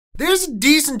There's a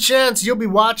decent chance you'll be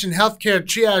watching healthcare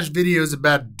triage videos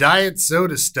about diet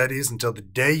soda studies until the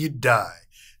day you die.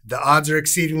 The odds are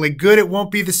exceedingly good it won't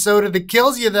be the soda that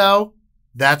kills you, though.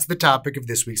 That's the topic of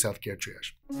this week's healthcare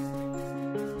triage.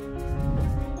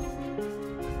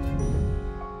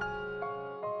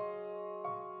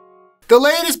 The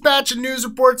latest batch of news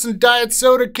reports on diet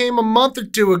soda came a month or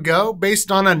two ago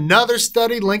based on another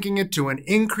study linking it to an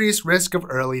increased risk of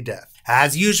early death.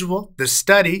 As usual, the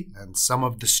study, and some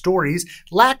of the stories,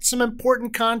 lacked some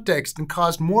important context and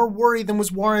caused more worry than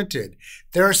was warranted.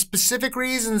 There are specific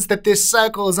reasons that this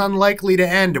cycle is unlikely to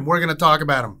end, and we're going to talk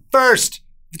about them. First,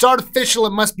 if it's artificial, it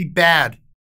must be bad.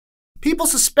 People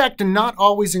suspect, and not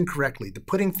always incorrectly, that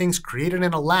putting things created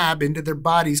in a lab into their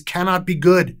bodies cannot be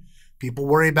good. People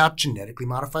worry about genetically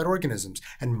modified organisms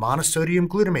and monosodium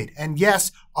glutamate, and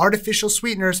yes, artificial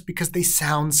sweeteners because they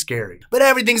sound scary. But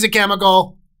everything's a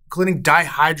chemical, including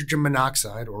dihydrogen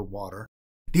monoxide, or water.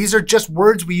 These are just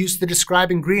words we use to describe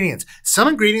ingredients. Some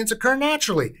ingredients occur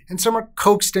naturally, and some are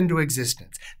coaxed into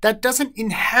existence. That doesn't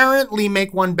inherently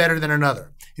make one better than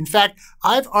another. In fact,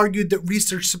 I've argued that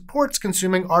research supports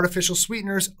consuming artificial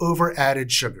sweeteners over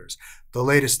added sugars. The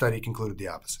latest study concluded the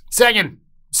opposite. Second,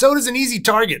 soda's an easy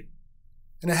target.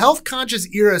 In a health-conscious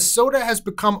era, soda has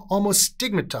become almost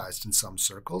stigmatized in some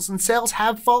circles, and sales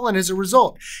have fallen as a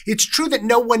result. It's true that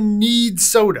no one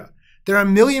needs soda. There are a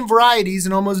million varieties,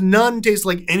 and almost none taste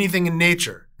like anything in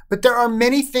nature. But there are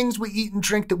many things we eat and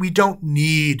drink that we don't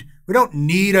need. We don't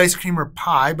need ice cream or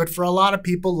pie, but for a lot of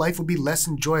people, life would be less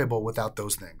enjoyable without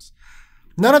those things.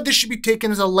 None of this should be taken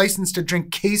as a license to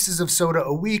drink cases of soda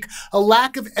a week. A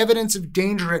lack of evidence of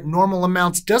danger at normal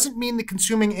amounts doesn't mean that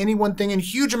consuming any one thing in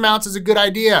huge amounts is a good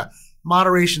idea.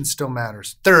 Moderation still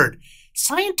matters. Third,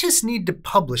 scientists need to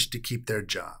publish to keep their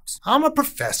jobs. I'm a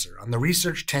professor on the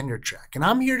research tenure track, and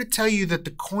I'm here to tell you that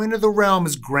the coin of the realm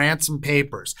is grants and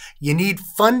papers. You need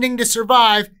funding to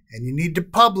survive, and you need to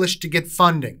publish to get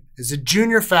funding. As a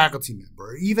junior faculty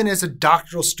member, or even as a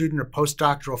doctoral student or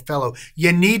postdoctoral fellow,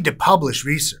 you need to publish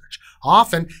research.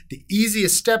 Often, the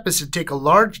easiest step is to take a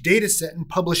large data set and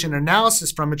publish an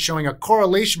analysis from it showing a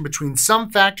correlation between some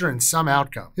factor and some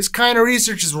outcome. This kind of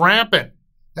research is rampant.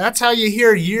 That's how you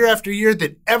hear year after year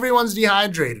that everyone's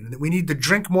dehydrated and that we need to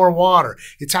drink more water.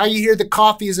 It's how you hear that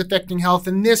coffee is affecting health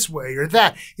in this way or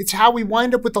that. It's how we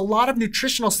wind up with a lot of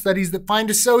nutritional studies that find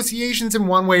associations in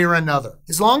one way or another.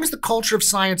 As long as the culture of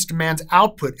science demands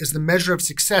output as the measure of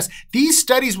success, these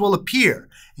studies will appear.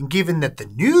 And given that the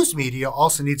news media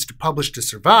also needs to publish to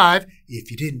survive, if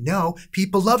you didn't know,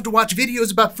 people love to watch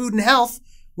videos about food and health,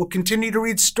 we'll continue to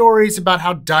read stories about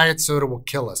how diet soda will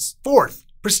kill us. Fourth,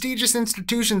 prestigious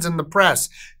institutions and the press.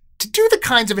 To do the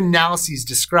kinds of analyses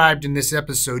described in this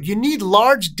episode, you need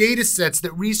large data sets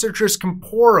that researchers can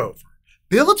pore over.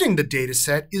 Building the data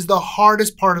set is the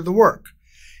hardest part of the work.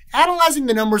 Analyzing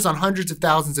the numbers on hundreds of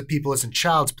thousands of people isn't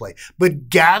child's play, but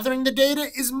gathering the data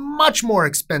is much more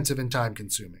expensive and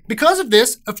time-consuming. Because of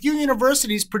this, a few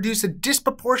universities produce a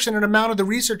disproportionate amount of the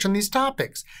research on these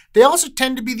topics. They also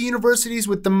tend to be the universities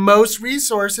with the most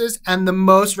resources and the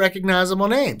most recognizable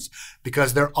names.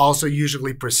 Because they're also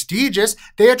usually prestigious,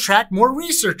 they attract more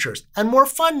researchers and more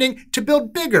funding to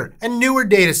build bigger and newer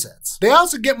data sets. They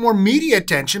also get more media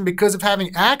attention because of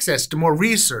having access to more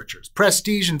researchers,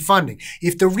 prestige, and funding.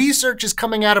 If the research is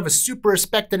coming out of a super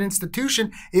respected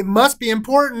institution, it must be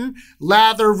important.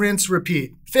 Lather, rinse,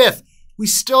 repeat. Fifth, we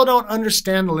still don't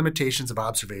understand the limitations of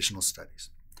observational studies.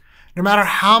 No matter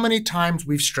how many times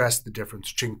we've stressed the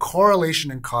difference between correlation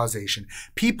and causation,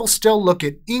 people still look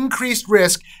at increased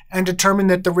risk and determine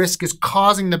that the risk is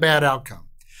causing the bad outcome.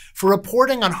 For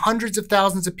reporting on hundreds of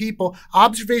thousands of people,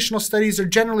 observational studies are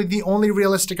generally the only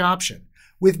realistic option.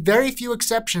 With very few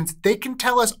exceptions, they can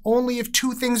tell us only if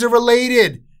two things are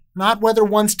related, not whether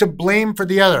one's to blame for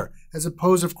the other, as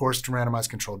opposed, of course, to randomized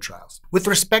controlled trials. With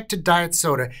respect to diet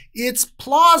soda, it's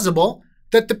plausible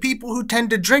that the people who tend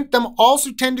to drink them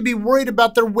also tend to be worried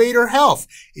about their weight or health.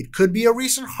 It could be a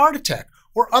recent heart attack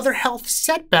or other health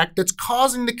setback that's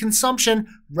causing the consumption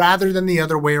rather than the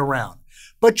other way around.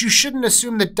 But you shouldn't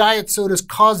assume that diet sodas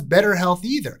cause better health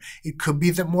either. It could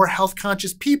be that more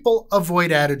health-conscious people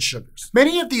avoid added sugars.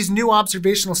 Many of these new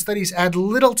observational studies add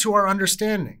little to our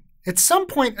understanding. At some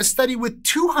point, a study with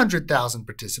 200,000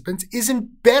 participants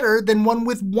isn't better than one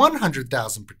with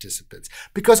 100,000 participants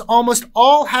because almost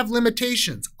all have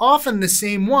limitations, often the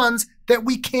same ones that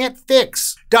we can't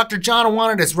fix. Dr. John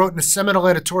Ioannidis wrote in a seminal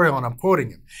editorial, and I'm quoting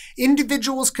him,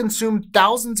 "Individuals consume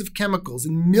thousands of chemicals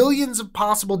and millions of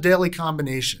possible daily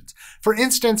combinations. For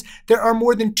instance, there are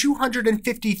more than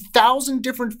 250,000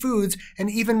 different foods and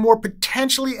even more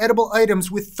potentially edible items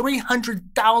with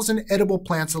 300,000 edible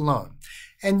plants alone.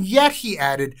 And yet, he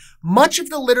added, much of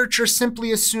the literature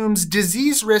simply assumes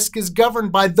disease risk is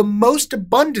governed by the most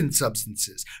abundant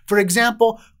substances, for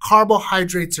example,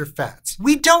 carbohydrates or fats.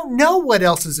 We don't know what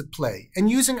else is at play, and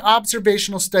using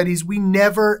observational studies, we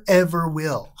never ever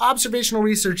will. Observational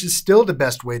research is still the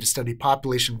best way to study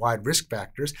population-wide risk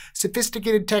factors.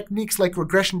 Sophisticated techniques like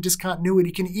regression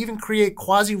discontinuity can even create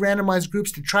quasi-randomized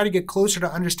groups to try to get closer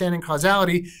to understanding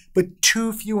causality, but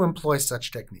too few employ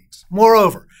such techniques.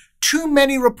 Moreover, too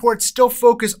many reports still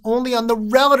focus only on the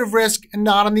relative risk and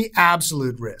not on the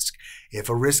absolute risk. If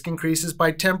a risk increases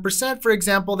by 10%, for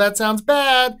example, that sounds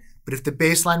bad. But if the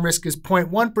baseline risk is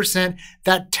 0.1%,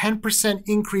 that 10%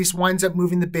 increase winds up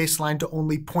moving the baseline to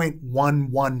only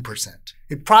 0.11%.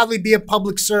 It'd probably be a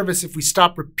public service if we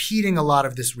stop repeating a lot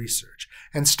of this research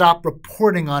and stop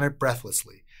reporting on it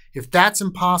breathlessly. If that's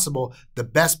impossible, the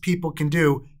best people can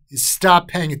do is stop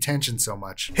paying attention so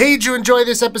much. Hey, did you enjoy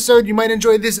this episode? You might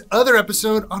enjoy this other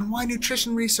episode on why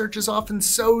nutrition research is often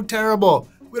so terrible.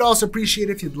 We'd also appreciate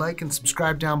it if you'd like and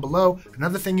subscribe down below.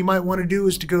 Another thing you might want to do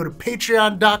is to go to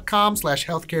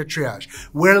patreon.com/healthcaretriage,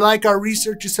 where, like our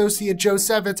research associate Joe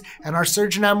Sevitz and our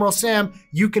Surgeon Admiral Sam,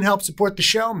 you can help support the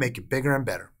show and make it bigger and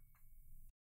better.